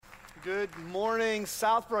Good morning,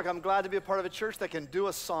 Southbrook. I'm glad to be a part of a church that can do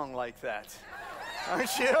a song like that.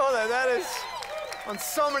 Aren't you? That is on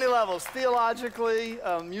so many levels, theologically,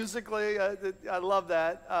 musically. I love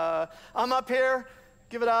that. I'm up here.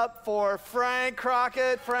 Give it up for Frank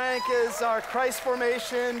Crockett. Frank is our Christ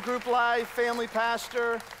Formation Group Life family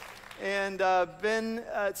pastor and been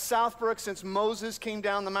at Southbrook since Moses came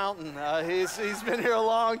down the mountain. He's been here a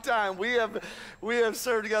long time. We have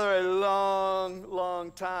served together a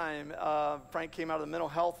long time. Frank came out of the mental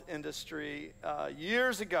health industry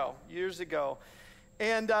years ago.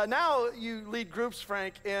 And now you lead groups,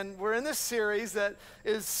 Frank, and we're in this series that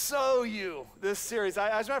is so you, this series.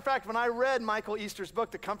 As a matter of fact, when I read Michael Easter's book,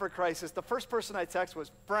 The Comfort Crisis, the first person I texted was,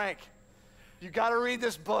 Frank, you got to read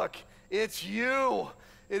this book. It's you.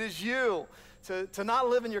 It is you to not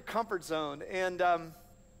live in your comfort zone.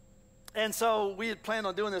 And so we had planned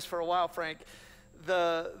on doing this for a while, Frank.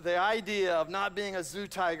 The idea of not being a zoo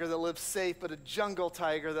tiger that lives safe, but a jungle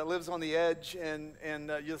tiger that lives on the edge and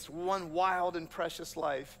just one wild and precious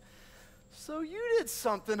life. So you did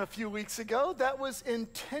something a few weeks ago that was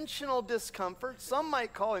intentional discomfort. Some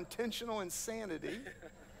might call intentional insanity.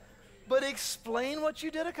 But explain what you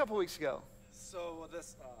did a couple weeks ago.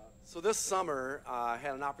 So this summer, I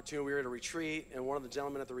had an opportunity. We were at a retreat, and one of the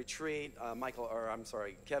gentlemen at the retreat,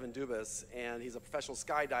 Kevin Dubas, and he's a professional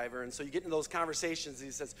skydiver. And so you get into those conversations, and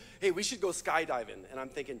he says, hey, we should go skydiving. And I'm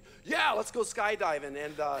thinking, yeah, let's go skydiving.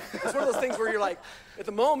 And it's one of those things where you're like, at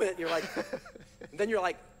the moment, you're like, and then you're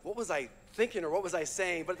like, what was I thinking or what was I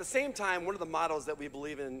saying? But at the same time, one of the mottos that we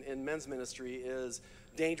believe in men's ministry is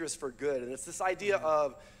dangerous for good. And it's this idea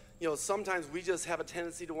of, sometimes we just have a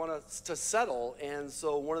tendency to want to settle, and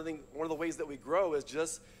so one of the ways that we grow is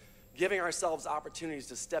just giving ourselves opportunities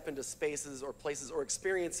to step into spaces or places or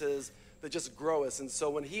experiences that just grow us. And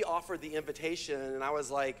so when he offered the invitation, and I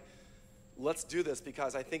was like, let's do this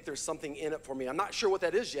because I think there's something in it for me. I'm not sure what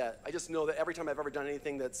that is yet. I just know that every time I've ever done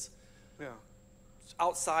anything that's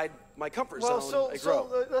outside my comfort zone, I grow.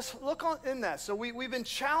 So let's look in that. So we've been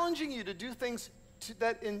challenging you to do things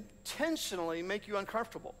that intentionally make you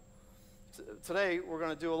uncomfortable. Today, we're going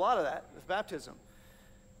to do a lot of that with baptism.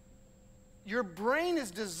 Your brain is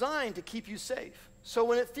designed to keep you safe. So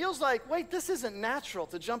when it feels like, wait, this isn't natural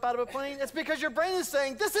to jump out of a plane, it's because your brain is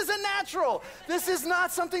saying, this isn't natural. This is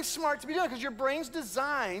not something smart to be doing, because your brain's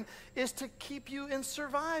design is to keep you in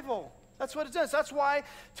survival. That's what it does. That's why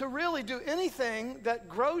to really do anything that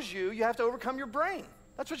grows you, you have to overcome your brain.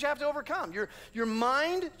 That's what you have to overcome. Your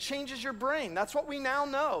mind changes your brain. That's what we now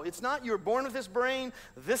know. It's not you're born with this brain,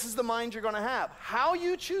 this is the mind you're going to have. How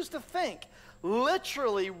you choose to think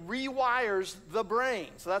literally rewires the brain.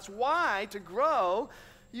 So that's why to grow,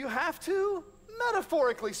 you have to,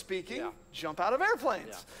 metaphorically speaking, jump out of airplanes.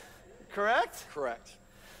 Yeah. Correct? Correct.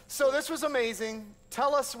 So this was amazing.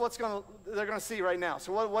 Tell us they're going to see right now.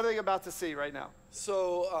 So what are they about to see right now?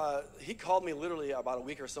 So he called me literally about a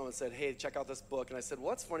week or so and said, hey, check out this book. And I said,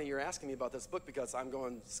 well, it's funny you're asking me about this book because I'm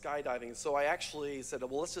going skydiving. So I actually said,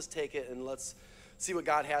 well, let's just take it and let's see what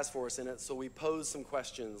God has for us in it. So we posed some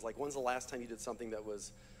questions, like when's the last time you did something that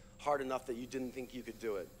was hard enough that you didn't think you could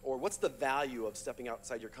do it? Or what's the value of stepping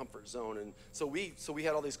outside your comfort zone? And so we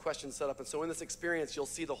had all these questions set up. And so in this experience, you'll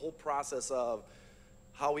see the whole process of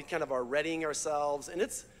how we kind of are readying ourselves. And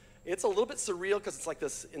it's a little bit surreal because it's like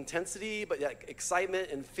this intensity, but excitement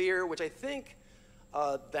and fear, which I think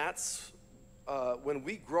that's when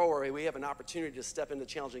we grow or we have an opportunity to step into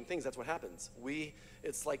challenging things, that's what happens.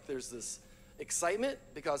 It's like there's this excitement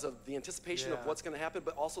because of the anticipation of what's going to happen,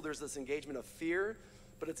 but also there's this engagement of fear,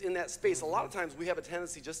 but it's in that space. Mm-hmm. A lot of times we have a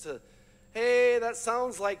tendency just to, hey, that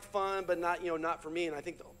sounds like fun, but not for me. And I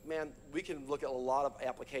think, man, we can look at a lot of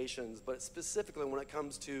applications, but specifically when it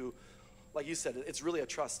comes to, like you said, it's really a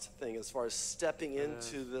trust thing as far as stepping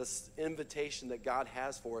into this invitation that God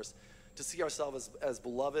has for us to see ourselves as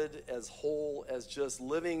beloved, as whole, as just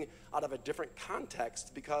living out of a different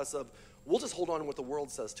context because of, we'll just hold on to what the world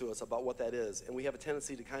says to us about what that is. And we have a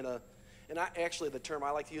tendency to kind of, the term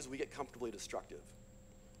I like to use, we get comfortably destructive,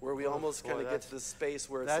 where we almost kind of get to this space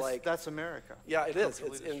where it's like. That's America. Yeah, it is.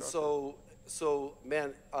 And so,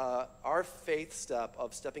 man, our faith step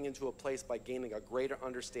of stepping into a place by gaining a greater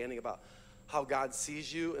understanding about how God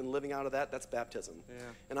sees you and living out of that's baptism. Yeah.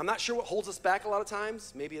 And I'm not sure what holds us back a lot of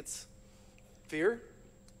times. Maybe it's fear,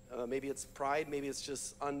 maybe it's pride, maybe it's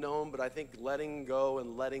just unknown, but I think letting go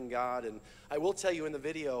and letting God. And I will tell you in the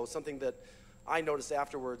video, something that I noticed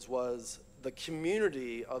afterwards was the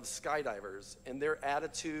community of skydivers and their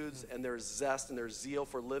attitudes and their zest and their zeal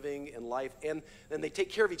for living and life, and they take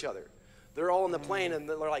care of each other. they're all in the plane, and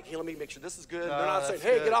they're like, hey, let me make sure this is good. No, they're not saying, that's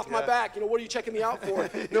hey, good, get off my yeah. back. You know, what are you checking me out for?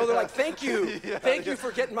 No, they're like, thank you. Thank you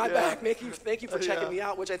for getting my back. Thank you for checking me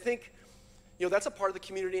out, which I think, you know, that's a part of the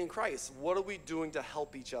community in Christ. What are we doing to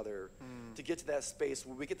help each other to get to that space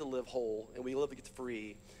where we get to live whole and we get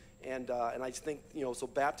free? And I just think, you know, so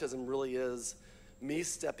baptism really is me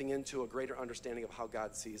stepping into a greater understanding of how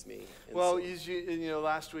God sees me. And well, so, you know,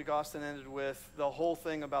 last week Austin ended with the whole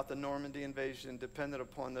thing about the Normandy invasion depended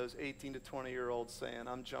upon those 18 to 20-year-olds saying,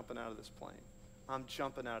 I'm jumping out of this plane. I'm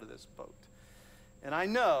jumping out of this boat. And I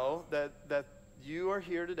know that you are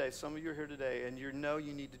here today, some of you are here today, and you know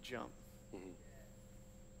you need to jump.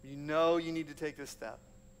 You know you need to take this step.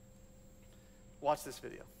 Watch this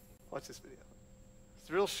video. Watch this video.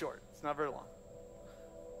 It's real short. It's not very long.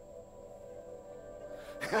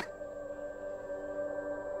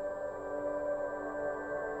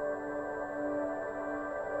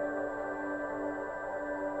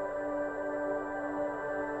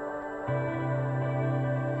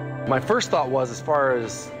 my first thought was, as far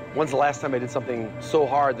as when's the last time I did something so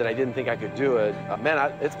hard that I didn't think I could do it,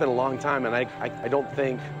 it's been a long time, and I don't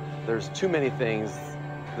think there's too many things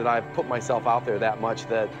that I've put myself out there that much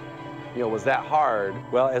that, you know, was that hard.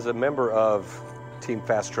 Well, as a member of Team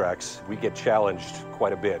Fast Tracks, we get challenged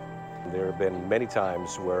quite a bit. There have been many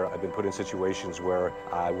times where I've been put in situations where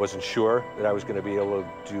I wasn't sure that I was going to be able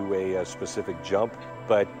to do a specific jump,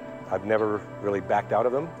 but I've never really backed out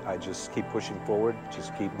of them. I just keep pushing forward,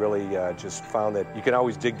 just keep really just found that you can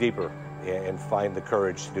always dig deeper and find the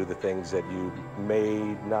courage to do the things that you may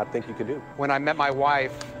not think you could do. When I met my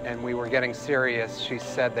wife and we were getting serious, she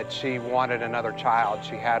said that she wanted another child.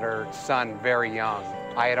 She had her son very young.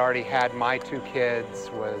 I had already had my 2 kids,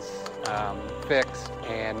 was fixed,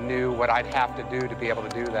 and knew what I'd have to do to be able to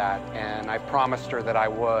do that. And I promised her that I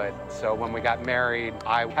would. So when we got married,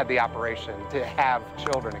 I had the operation to have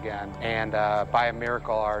children again. And by a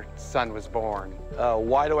miracle, our son was born.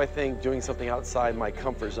 Why do I think doing something outside my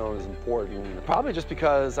comfort zone is important? Probably just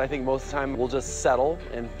because I think most of the time we'll just settle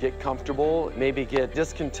and get comfortable, maybe get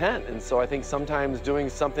discontent. And so I think sometimes doing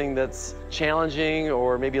something that's challenging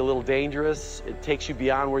or maybe a little dangerous, it takes you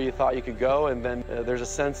beyond where you thought you could go. And then there's a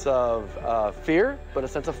sense of fear, but a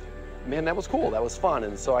sense of, man, that was cool, that was fun.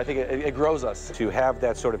 And so I think it grows us. To have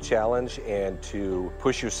that sort of challenge and to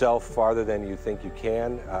push yourself farther than you think you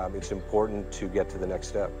can, it's important to get to the next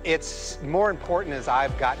step. It's more important as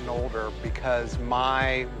I've gotten older because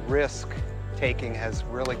my risk taking has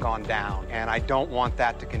really gone down, and I don't want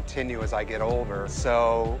that to continue as I get older.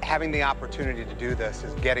 So having the opportunity to do this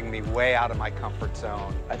is getting me way out of my comfort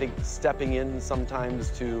zone. I think stepping in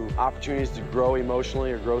sometimes to opportunities to grow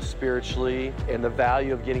emotionally or grow spiritually, and the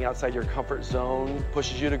value of getting outside your comfort zone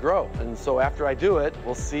pushes you to grow. And so after I do it,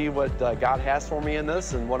 we'll see what God has for me in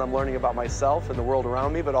this and what I'm learning about myself and the world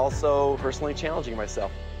around me, but also personally challenging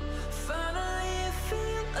myself.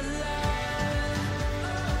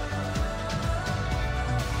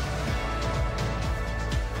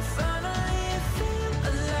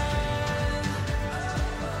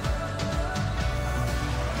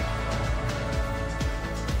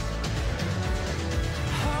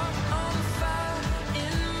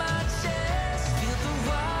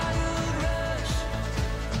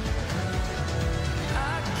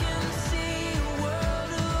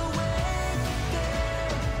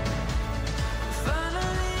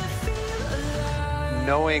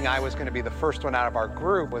 Knowing I was going to be the first one out of our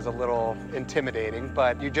group was a little intimidating,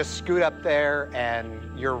 but you just scoot up there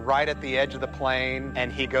and you're right at the edge of the plane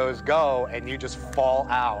and he goes go and you just fall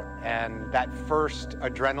out. And that first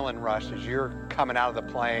adrenaline rush as you're coming out of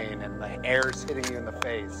the plane and the air's hitting you in the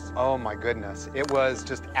face. Oh my goodness. It was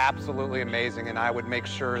just absolutely amazing, and I would make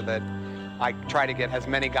sure that I try to get as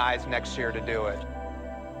many guys next year to do it.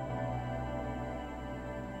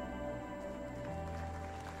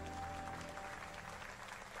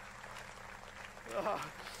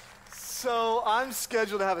 So I'm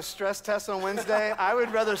scheduled to have a stress test on Wednesday. I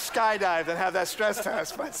would rather skydive than have that stress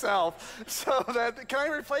test myself. So can I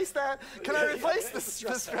replace that? Can I replace the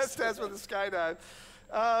stress test with a skydive?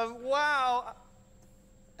 Wow.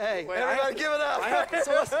 Hey, everybody give it up.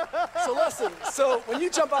 So listen, so when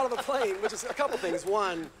you jump out of a plane, which is a couple things.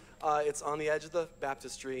 One, it's on the edge of the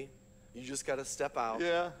baptistry. You just got to step out.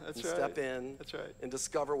 Yeah, that's right. Step in. That's right. And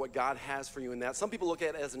discover what God has for you in that. Some people look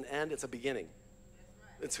at it as an end. It's a beginning.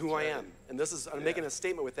 It's who I am. And this is, I'm making a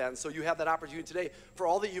statement with that. And so you have that opportunity today. For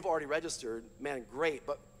all that you've already registered, man, great.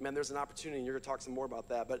 But, man, there's an opportunity, and you're going to talk some more about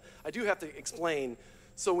that. But I do have to explain.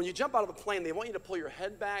 So when you jump out of a plane, they want you to pull your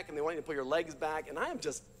head back, and they want you to pull your legs back. And I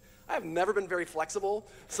I've never been very flexible,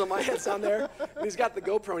 so my head's down there, and he's got the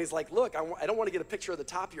GoPro, and he's like, look, I don't want to get a picture of the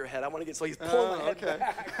top of your head. I want to get, so he's pulling my head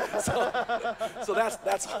back. So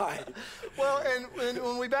that's why. Well, and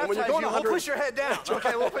when we baptize you're you, going we'll push your head down.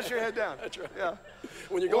 Okay, we'll push your head down. That's right. Yeah.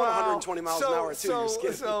 When you're going 120 miles an hour, too, you're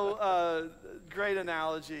skinny. So great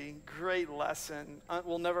analogy, great lesson.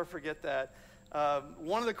 We'll never forget that.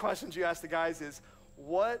 One of the questions you ask the guys is,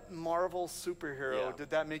 what Marvel superhero did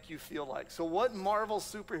that make you feel like? So what Marvel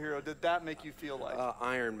superhero did that make you feel like?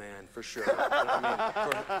 Iron Man, for sure.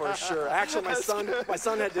 For sure. Actually, my son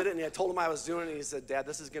had did it, and I told him I was doing it, and he said, Dad,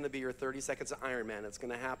 this is going to be your 30 seconds of Iron Man. It's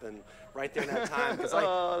going to happen right there in that time. Because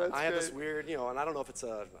I have this weird, and I don't know if it's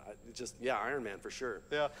Iron Man, for sure.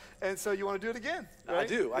 Yeah, and so you want to do it again,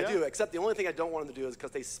 right? I do, except the only thing I don't want them to do is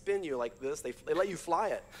because they spin you like this, they let you fly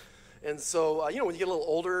it. And so, when you get a little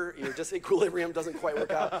older, your just equilibrium doesn't quite work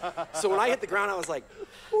out. So when I hit the ground, I was like,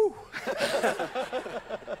 whew.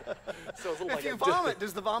 So it's if you vomit,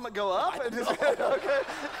 does the vomit go up? Okay.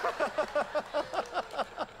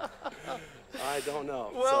 I don't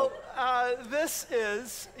know. Well, this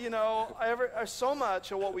is, so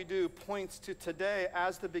much of what we do points to today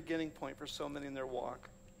as the beginning point for so many in their walk.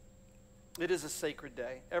 It is a sacred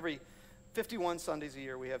day. Every 51 Sundays a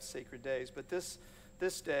year we have sacred days, but this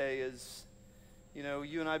day is, you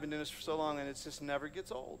and I have been doing this for so long, and it just never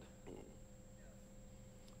gets old.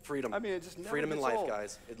 Freedom. I mean, it just never freedom gets in life, old.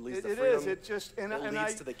 guys. It leads to it freedom. Is. It just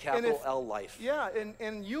leads to the capital L life. Yeah,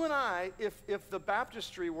 and you and I, if the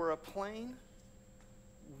baptistry were a plane,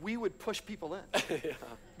 we would push people in. Yeah.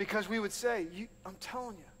 Because we would say, I'm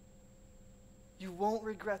telling you, you won't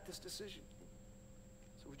regret this decision.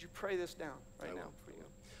 So would you pray this down right now before you go?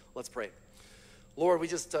 Let's pray. Lord, we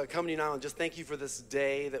just come to you now and just thank you for this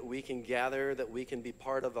day that we can gather, that we can be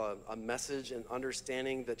part of a message and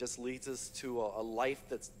understanding that just leads us to a life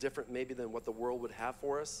that's different maybe than what the world would have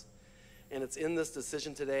for us. And it's in this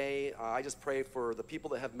decision today, I just pray for the people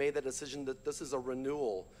that have made that decision that this is a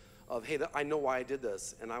renewal of, hey, I know why I did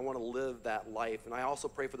this, and I want to live that life. And I also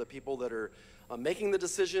pray for the people that are making the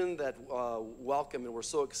decision that welcome, and we're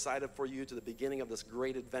so excited for you to the beginning of this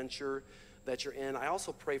great adventure that you're in. I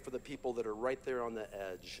also pray for the people that are right there on the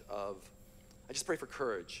edge of, I just pray for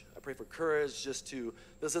courage. I pray for courage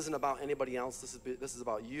this isn't about anybody else. This is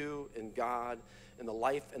about you and God and the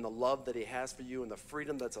life and the love that he has for you and the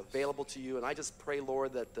freedom that's available to you. And I just pray,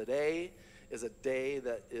 Lord, that today is a day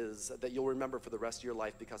that you'll remember for the rest of your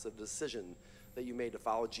life because of the decision that you made to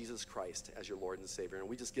follow Jesus Christ as your Lord and Savior. And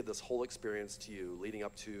we just give this whole experience to you leading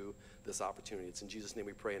up to this opportunity. It's in Jesus' name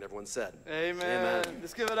we pray, and everyone said, Amen. Amen.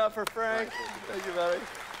 Let's give it up for Frank. Thank you, buddy.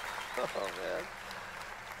 Oh,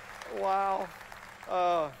 man.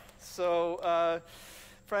 Wow.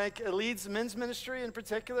 Frank leads men's ministry in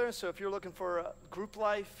particular. So if you're looking for a group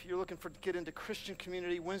life, you're looking to get into Christian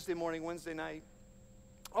community, Wednesday morning, Wednesday night.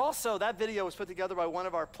 Also, that video was put together by one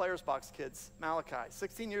of our Players Box kids, Malachi,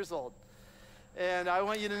 16 years old. And I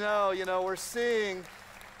want you to know, we're seeing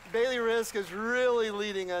Bailey Risk is really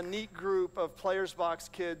leading a neat group of Players Box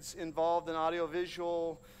kids involved in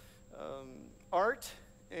audiovisual art.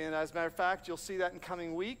 And as a matter of fact, you'll see that in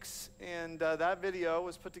coming weeks. And that video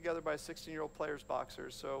was put together by 16-year-old Players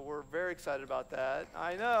Boxers. So we're very excited about that.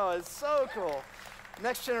 I know, it's so cool.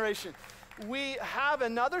 Next generation. We have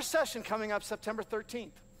another session coming up September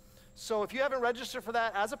 13th. So if you haven't registered for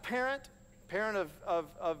that as a parent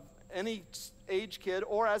of any age kid,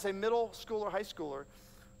 or as a middle schooler, high schooler,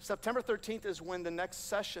 September 13th is when the next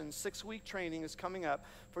session, 6-week training, is coming up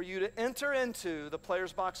for you to enter into the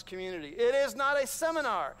Players Box community. It is not a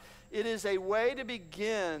seminar. It is a way to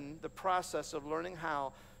begin the process of learning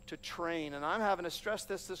how to train. And I'm having to stress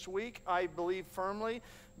this week, I believe firmly,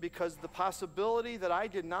 because the possibility that I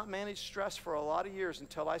did not manage stress for a lot of years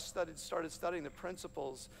until I started studying the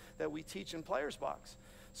principles that we teach in Players Box.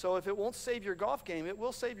 So if it won't save your golf game, it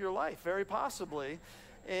will save your life, very possibly.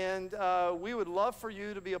 And we would love for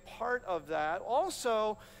you to be a part of that.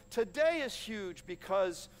 Also, today is huge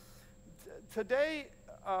because today,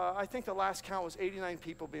 I think the last count was 89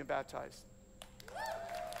 people being baptized.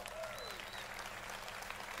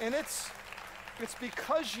 And it's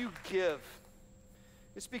because you give.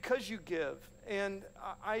 It's because you give. And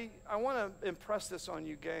I want to impress this on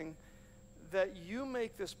you, gang, that you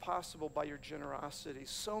make this possible by your generosity.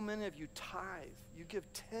 So many of you tithe. You give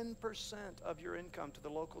 10% of your income to the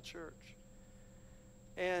local church.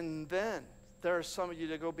 And then there are some of you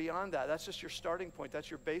that go beyond that. That's just your starting point.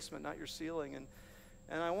 That's your basement, not your ceiling.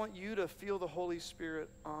 And I want you to feel the Holy Spirit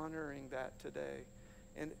honoring that today.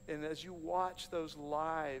 And as you watch those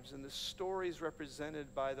lives and the stories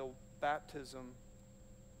represented by the baptism,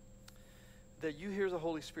 that you hear the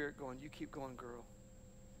Holy Spirit going, you keep going, girl.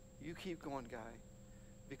 You keep going, guy,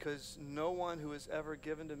 because no one who is ever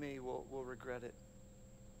given to me will regret it.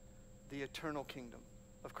 The eternal kingdom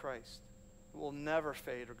of Christ will never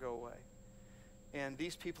fade or go away. And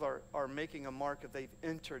these people are making a mark if they've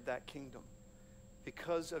entered that kingdom.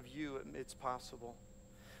 Because of you, it's possible.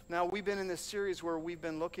 Now, we've been in this series where we've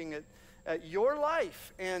been looking at your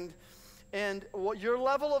life and what your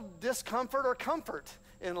level of discomfort or comfort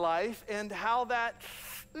in life, and how that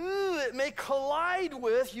it may collide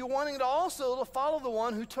with you wanting to also follow the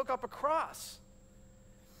one who took up a cross.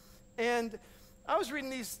 And I was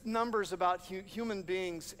reading these numbers about human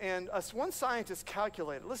beings, and one scientist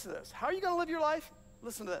calculated, listen to this, how are you going to live your life?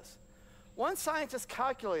 Listen to this. One scientist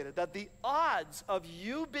calculated that the odds of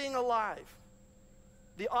you being alive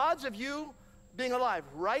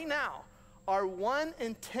right now are 1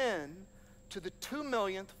 in 10 to the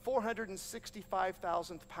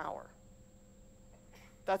 2,465,000th power.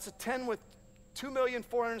 That's a 10 with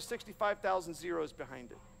 2,465,000 zeros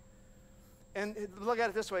behind it. And look at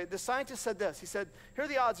it this way. The scientist said this. He said, here are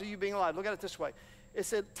the odds of you being alive. Look at it this way. It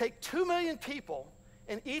said, take 2 million people,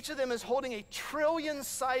 and each of them is holding a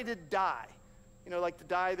trillion-sided die. You know, like the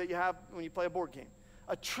die that you have when you play a board game.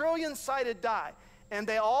 A trillion-sided die. And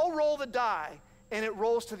they all roll the die, and it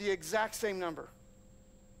rolls to the exact same number.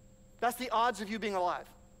 That's the odds of you being alive.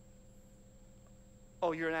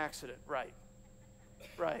 Oh, you're an accident. Right.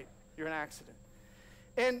 Right. You're an accident.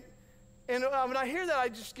 And when I hear that, I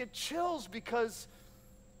just get chills, because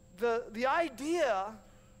the idea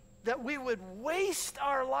that we would waste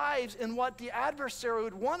our lives in what the adversary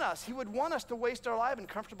would want us. He would want us to waste our life in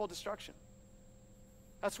comfortable destruction.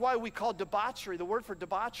 That's why we call debauchery, the word for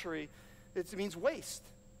debauchery, it means waste.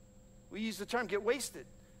 We use the term get wasted.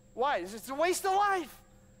 Why? It's a waste of life.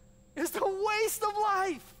 It's a waste of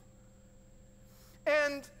life.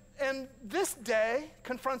 And this day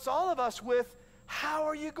confronts all of us with, how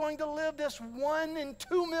are you going to live this 1 in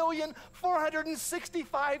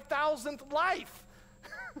 2,465,000th life?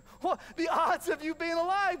 Well, the odds of you being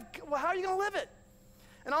alive, well, how are you going to live it?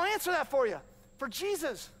 And I'll answer that for you. For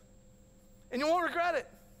Jesus. And you won't regret it.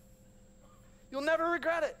 You'll never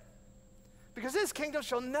regret it. Because his kingdom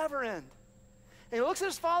shall never end. And he looks at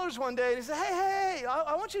his followers one day and he says, hey,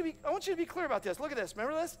 I want you to be clear about this. Look at this.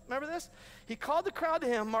 Remember this? Remember this? He called the crowd to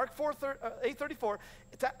him, Mark 8:34,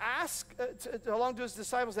 to ask along to his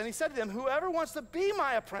disciples. And he said to them, whoever wants to be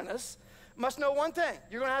my apprentice must know one thing.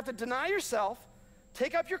 You're going to have to deny yourself,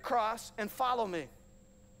 take up your cross, and follow me.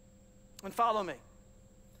 And follow me.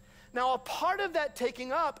 Now, a part of that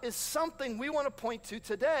taking up is something we want to point to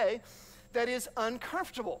today that is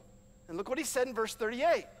uncomfortable. And look what he said in verse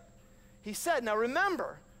 38. He said, now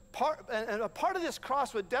remember, a part of this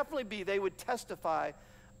cross would definitely be they would testify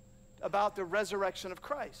about the resurrection of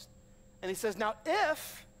Christ. And he says, now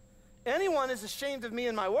if anyone is ashamed of me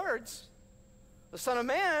and my words, the Son of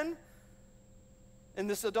Man, in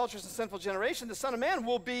this adulterous and sinful generation, the Son of Man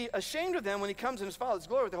will be ashamed of them when he comes in his Father's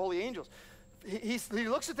glory with the holy angels. He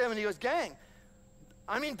looks at them and he goes, gang,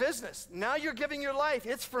 I mean business. Now you're giving your life.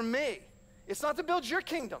 It's for me. It's not to build your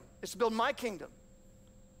kingdom. It's to build my kingdom.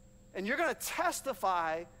 And you're going to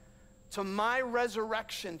testify to my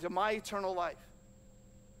resurrection, to my eternal life.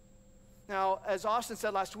 Now, as Austin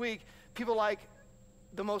said last week, people like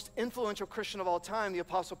the most influential Christian of all time, the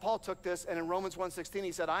Apostle Paul, took this, and in Romans 1:16,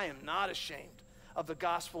 he said, I am not ashamed of the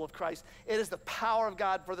gospel of Christ. It is the power of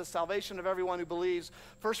God for the salvation of everyone who believes,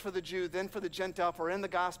 first for the Jew, then for the Gentile. For in the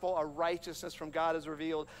gospel a righteousness from God is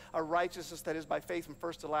revealed, a righteousness that is by faith from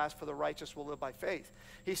first to last, for the righteous will live by faith.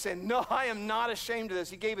 He said, no, I am not ashamed of this.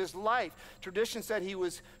 He gave his life. Tradition said he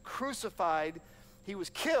was crucified, he was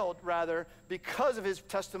killed, rather, because of his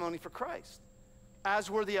testimony for Christ,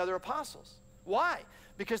 as were the other apostles. Why?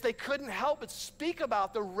 Because they couldn't help but speak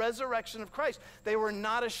about the resurrection of Christ. They were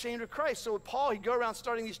not ashamed of Christ. So with Paul, he'd go around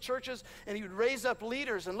starting these churches, and he would raise up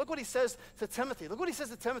leaders. And look what he says to Timothy. Look what he says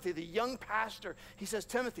to Timothy, the young pastor. He says,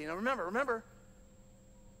 Timothy, now remember,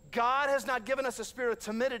 God has not given us a spirit of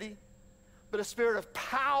timidity, but a spirit of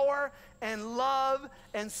power and love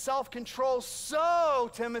and self-control.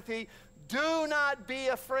 So, Timothy, do not be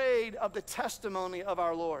afraid of the testimony of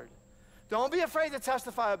our Lord. Don't be afraid to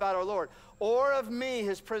testify about our Lord, or of me,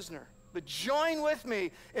 his prisoner. But join with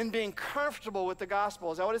me in being comfortable with the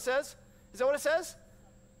gospel. Is that what it says? Is that what it says?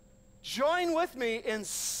 Join with me in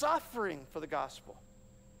suffering for the gospel.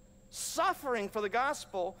 Suffering for the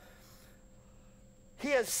gospel.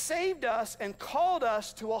 He has saved us and called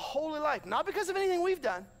us to a holy life. Not because of anything we've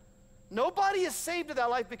done, Nobody is saved to that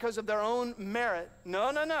life because of their own merit.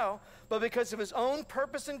 No, no, no. But because of his own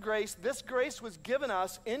purpose and grace. This grace was given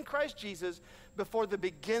us in Christ Jesus before the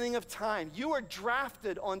beginning of time. You were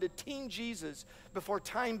drafted onto Team Jesus before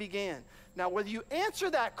time began. Now, whether you answer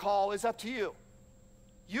that call is up to you.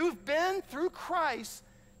 You've been, through Christ,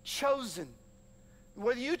 chosen.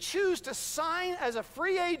 Whether you choose to sign as a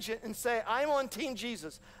free agent and say, I'm on Team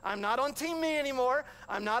Jesus. I'm not on Team me anymore.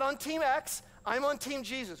 I'm not on Team X. I'm on Team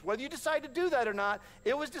Jesus. Whether you decide to do that or not,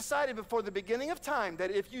 it was decided before the beginning of time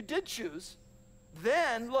that if you did choose,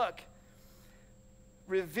 then, look,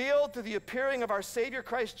 revealed through the appearing of our Savior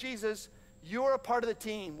Christ Jesus, you are a part of the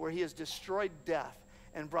team where he has destroyed death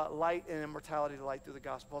and brought light and immortality to light through the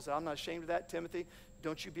gospel. Paul said, I'm not ashamed of that, Timothy.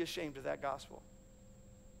 Don't you be ashamed of that gospel.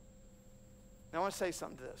 Now I want to say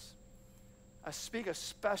something to this. I speak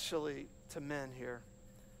especially to men here,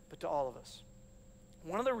 but to all of us.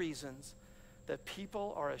 One of the reasons that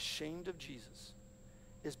people are ashamed of Jesus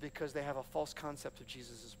is because they have a false concept of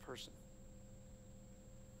Jesus as a person.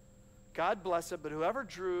 God bless it, but whoever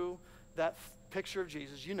drew that picture of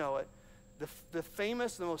Jesus, you know it,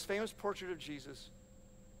 the most famous portrait of Jesus.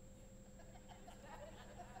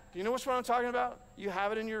 Do you know which one I'm talking about? You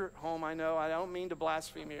have it in your home, I know. I don't mean to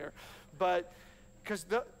blaspheme here, but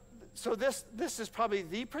this is probably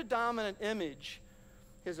the predominant image.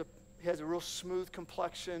 He has a real smooth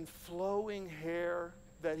complexion, flowing hair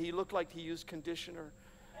that he looked like he used conditioner.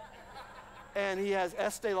 And he has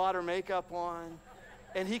Estee Lauder makeup on.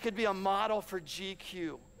 And he could be a model for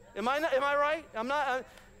GQ. Am I right?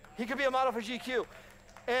 He could be a model for GQ.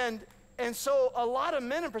 And so a lot of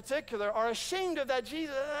men in particular are ashamed of that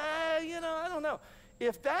Jesus. I don't know.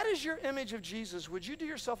 If that is your image of Jesus, would you do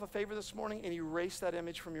yourself a favor this morning and erase that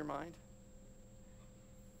image from your mind?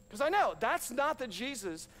 Because I know that's not the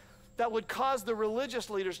Jesus that would cause the religious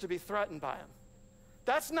leaders to be threatened by him.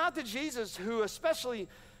 That's not the Jesus who, especially,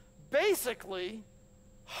 basically,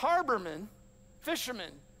 harbormen,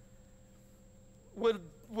 fishermen, would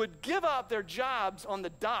give up their jobs on the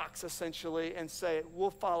docks, essentially, and say, we'll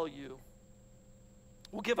follow you.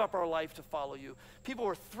 We'll give up our life to follow you. People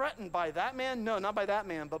were threatened by that man? No, not by that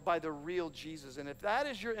man, but by the real Jesus. And if that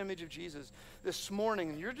is your image of Jesus this morning,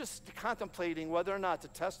 and you're just contemplating whether or not to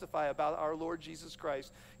testify about our Lord Jesus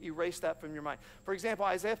Christ, erase that from your mind. For example,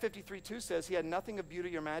 Isaiah 53:2 says, he had nothing of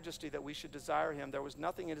beauty or majesty that we should desire him. There was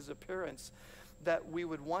nothing in his appearance that we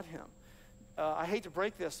would want him. I hate to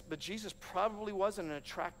break this, but Jesus probably wasn't an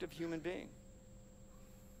attractive human being.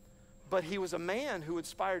 But he was a man who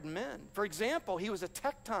inspired men. For example, he was a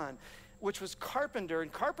tekton, which was carpenter.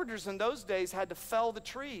 And carpenters in those days had to fell the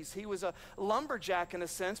trees. He was a lumberjack in a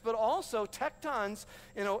sense, but also tektons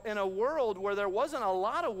in a world where there wasn't a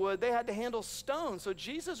lot of wood, they had to handle stone. So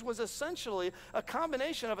Jesus was essentially a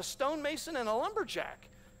combination of a stonemason and a lumberjack.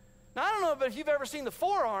 Now, I don't know if you've ever seen the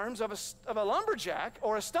forearms of a lumberjack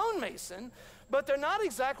or a stonemason, but they're not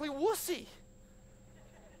exactly wussy.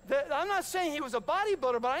 I'm not saying he was a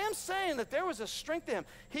bodybuilder, but I am saying that there was a strength to him.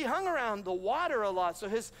 He hung around the water a lot, so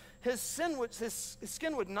his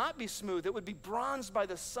skin would not be smooth. It would be bronzed by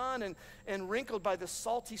the sun and wrinkled by the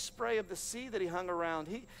salty spray of the sea that he hung around.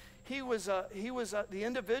 He was the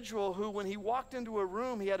individual who, when he walked into a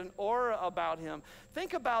room, he had an aura about him.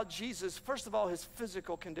 Think about Jesus, first of all, his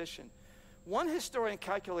physical condition. One historian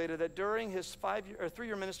calculated that during his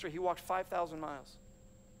 3-year ministry, he walked 5,000 miles.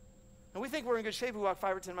 And we think we're in good shape. We walk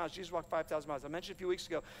 5 or 10 miles. Jesus walked 5,000 miles. I mentioned a few weeks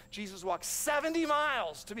ago, Jesus walked 70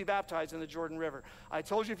 miles to be baptized in the Jordan River. I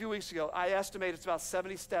told you a few weeks ago, I estimate it's about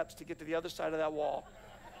 70 steps to get to the other side of that wall.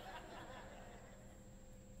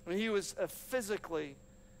 I mean, he was physically,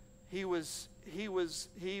 he was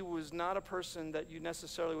not a person that you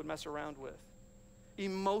necessarily would mess around with.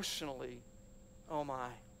 Emotionally, oh my.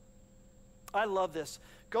 I love this.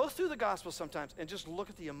 Go through the gospel sometimes and just look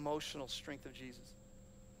at the emotional strength of Jesus.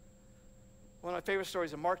 One of my favorite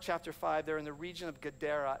stories in Mark chapter 5, they're in the region of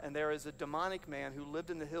Gadara, and there is a demonic man who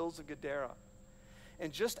lived in the hills of Gadara.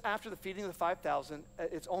 And just after the feeding of the 5,000,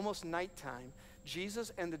 it's almost nighttime,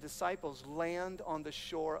 Jesus and the disciples land on the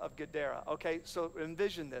shore of Gadara. Okay, so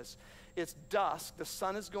envision this. It's dusk, the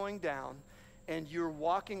sun is going down, and you're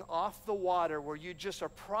walking off the water where you just are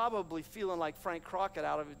probably feeling like Frank Crockett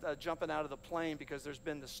jumping out of the plane because there's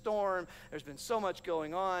been the storm, there's been so much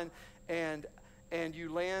going on, and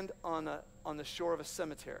you land on the shore of a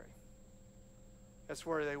cemetery. That's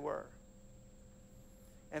where they were.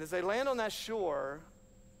 And as they land on that shore,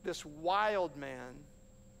 this wild man,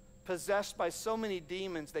 possessed by so many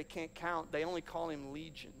demons they can't count, they only call him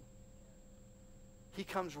Legion. He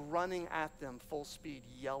comes running at them full speed,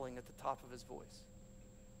 yelling at the top of his voice.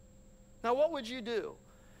 Now, what would you do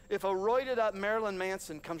if a roided up Marilyn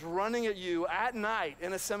Manson comes running at you at night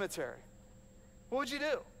in a cemetery, what would you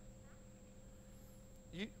do?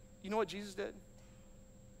 You know what Jesus did?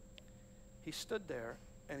 He stood there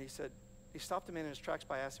and he stopped the man in his tracks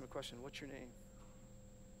by asking him a question, what's your name?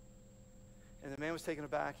 And the man was taken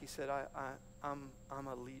aback. He said, I'm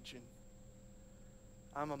a legion.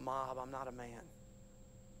 I'm a mob. I'm not a man.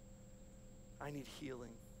 I need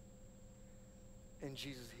healing. And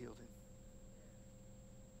Jesus healed him.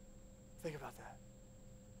 Think about that.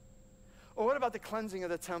 Or what about the cleansing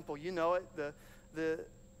of the temple? You know it.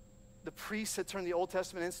 The priests had turned the Old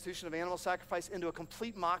Testament institution of animal sacrifice into a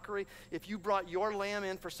complete mockery. If you brought your lamb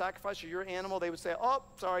in for sacrifice or your animal, they would say, oh,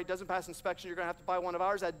 sorry, it doesn't pass inspection. You're going to have to buy one of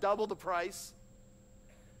ours at double the price.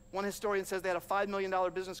 One historian says they had a $5 million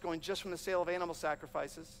business going just from the sale of animal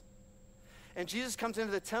sacrifices. And Jesus comes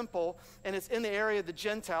into the temple, and it's in the area of the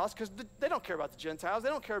Gentiles, because they don't care about the Gentiles. They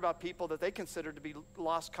don't care about people that they consider to be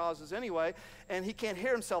lost causes anyway. And he can't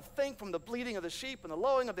hear himself think from the bleating of the sheep and the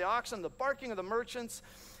lowing of the oxen, the barking of the merchants.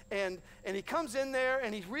 And he comes in there,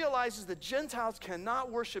 and he realizes the Gentiles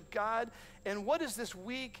cannot worship God. And what does this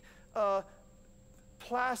weak,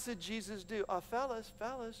 placid Jesus do? Fellas,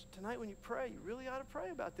 tonight when you pray, you really ought to pray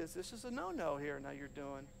about this. This is a no-no here now you're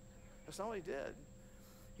doing. That's not what he did.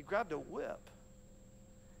 He grabbed a whip,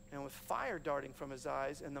 and with fire darting from his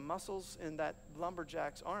eyes and the muscles in that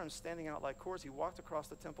lumberjack's arms standing out like cords, he walked across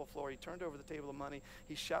the temple floor. He turned over the table of money.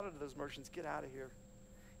 He shouted to those merchants, get out of here.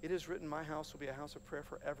 It is written, my house will be a house of prayer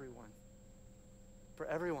for everyone. For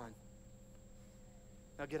everyone.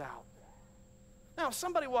 Now get out. Now, if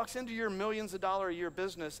somebody walks into your millions of dollars a year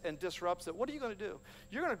business and disrupts it, what are you going to do?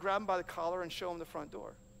 You're going to grab them by the collar and show them the front door.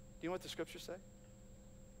 Do you know what the scriptures say?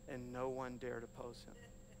 And no one dared oppose him.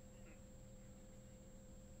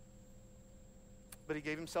 But he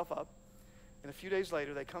gave himself up. And a few days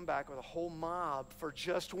later, they come back with a whole mob for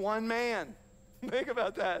just one man. Think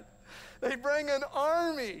about that. They bring an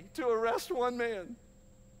army to arrest one man.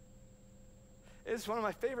 It's one of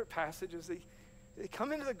my favorite passages. They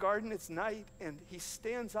come into the garden, it's night, and he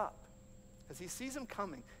stands up. As he sees them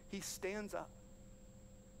coming, he stands up.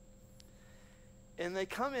 And they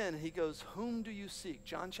come in, and he goes, whom do you seek?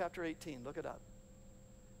 John chapter 18, look it up.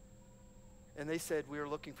 And they said, we are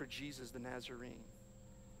looking for Jesus the Nazarene.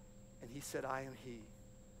 And he said, I am he.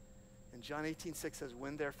 And John 18:6 says,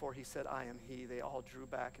 when therefore he said, I am he, they all drew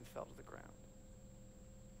back and fell to the ground.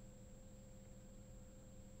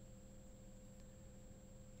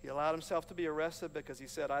 He allowed himself to be arrested because he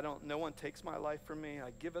said, no one takes my life from me. I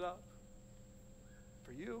give it up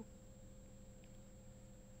for you.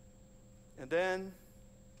 And then,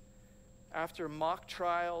 after mock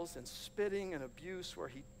trials and spitting and abuse where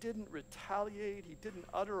he didn't retaliate, he didn't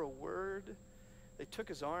utter a word, they took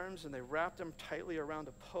his arms and they wrapped him tightly around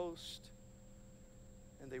a post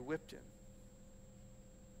and they whipped him.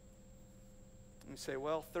 And you say,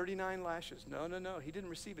 well, 39 lashes. No. He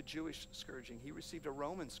didn't receive a Jewish scourging. He received a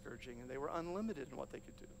Roman scourging, and they were unlimited in what they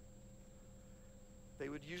could do. They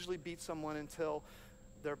would usually beat someone until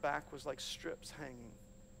their back was like strips hanging.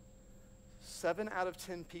 7 out of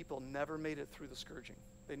 10 people never made it through the scourging.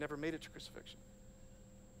 They never made it to crucifixion.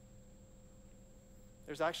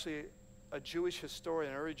 There's actually a Jewish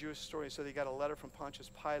historian, an early Jewish historian, said he got a letter from Pontius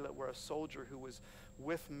Pilate where a soldier who was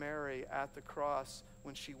with Mary at the cross,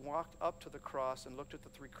 when she walked up to the cross and looked at the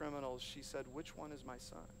 3 criminals, she said, which one is my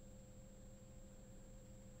son?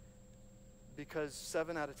 Because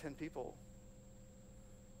 7 out of 10 people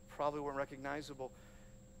probably weren't recognizable.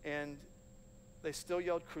 And they still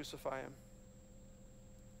yelled, crucify him.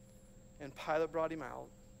 And Pilate brought him out.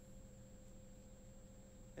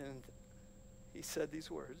 And he said these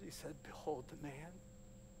words. He said, behold the man.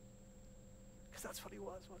 Because that's what he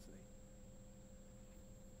was, wasn't he?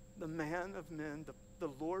 The man of men, the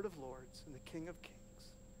Lord of lords, and the King of kings.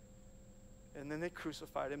 And then they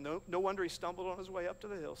crucified him. No wonder he stumbled on his way up to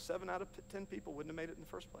the hill. 7 out of 10 people wouldn't have made it in the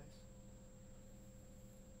first place.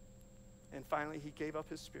 And finally, he gave up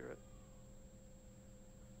his spirit.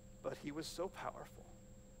 But he was so powerful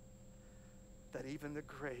that even the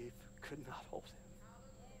grave could not hold him.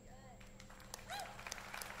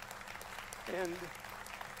 And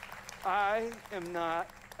I am not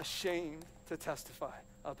ashamed to testify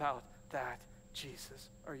about that Jesus.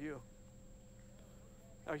 Are you?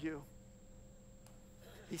 Are you?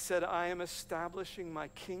 He said, I am establishing my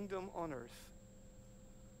kingdom on earth.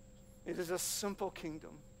 It is a simple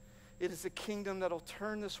kingdom. It is a kingdom that will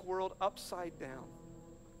turn this world upside down.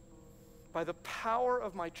 By the power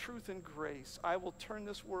of my truth and grace, I will turn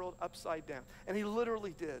this world upside down. And he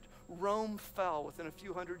literally did. Rome fell within a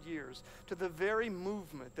few hundred years to the very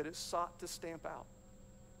movement that it sought to stamp out.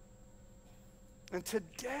 And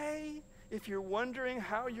today, if you're wondering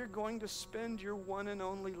how you're going to spend your one and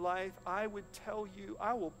only life, I would tell you,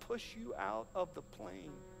 I will push you out of the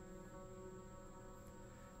plane.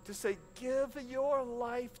 To say, give your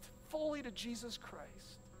life fully to Jesus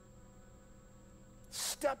Christ.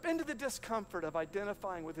 Step into the discomfort of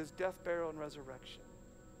identifying with his death, burial, and resurrection.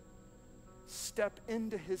 Step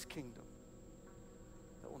into his kingdom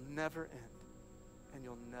that will never end, and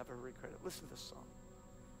you'll never regret it. Listen to this song.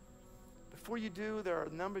 Before you do, there are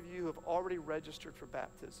a number of you who have already registered for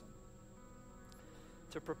baptism.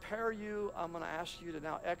 To prepare you, I'm going to ask you to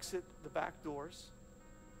now exit the back doors.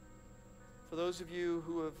 For those of you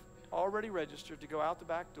who have already registered, to go out the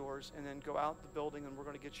back doors and then go out the building, and we're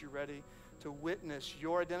going to get you ready to witness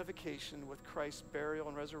your identification with Christ's burial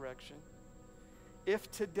and resurrection. If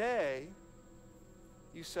today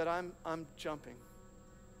you said, I'm jumping,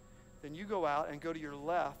 then you go out and go to your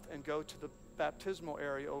left and go to the baptismal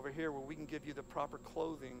area over here where we can give you the proper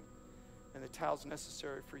clothing and the towels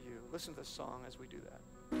necessary for you. Listen to this song as we do that.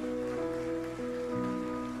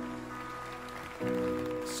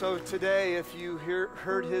 So today, if you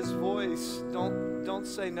heard his voice, don't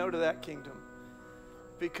say no to that kingdom,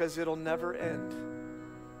 because it'll never end.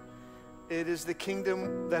 It is the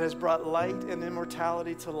kingdom that has brought light and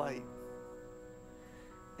immortality to light.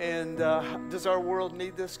 And does our world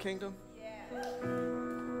need this kingdom? Yeah.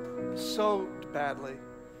 So badly.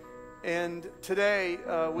 And today,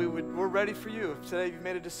 we're ready for you. If today you've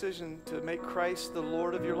made a decision to make Christ the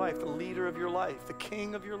Lord of your life, the leader of your life, the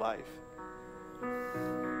king of your life.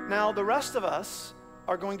 Now, the rest of us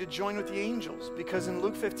are going to join with the angels, because in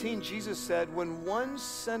Luke 15, Jesus said, when one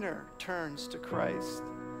sinner turns to Christ,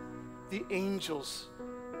 the angels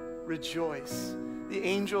rejoice. The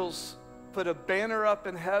angels put a banner up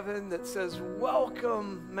in heaven that says,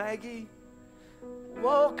 welcome, Maggie.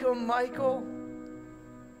 Welcome, Michael.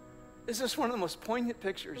 This is one of the most poignant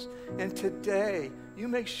pictures. And today, you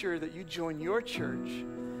make sure that you join your church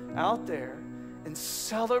out there in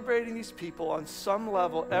celebrating these people on some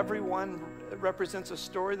level. Everyone represents a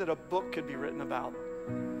story that a book could be written about.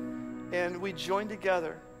 And we join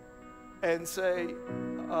together and say,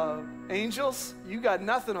 angels, you got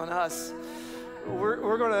nothing on us.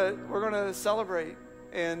 We're gonna celebrate.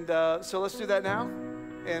 And so let's do that now.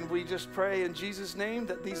 And we just pray in Jesus' name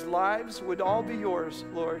that these lives would all be yours,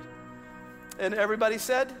 Lord. And everybody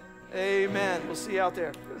said, amen. We'll see you out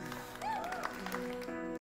there.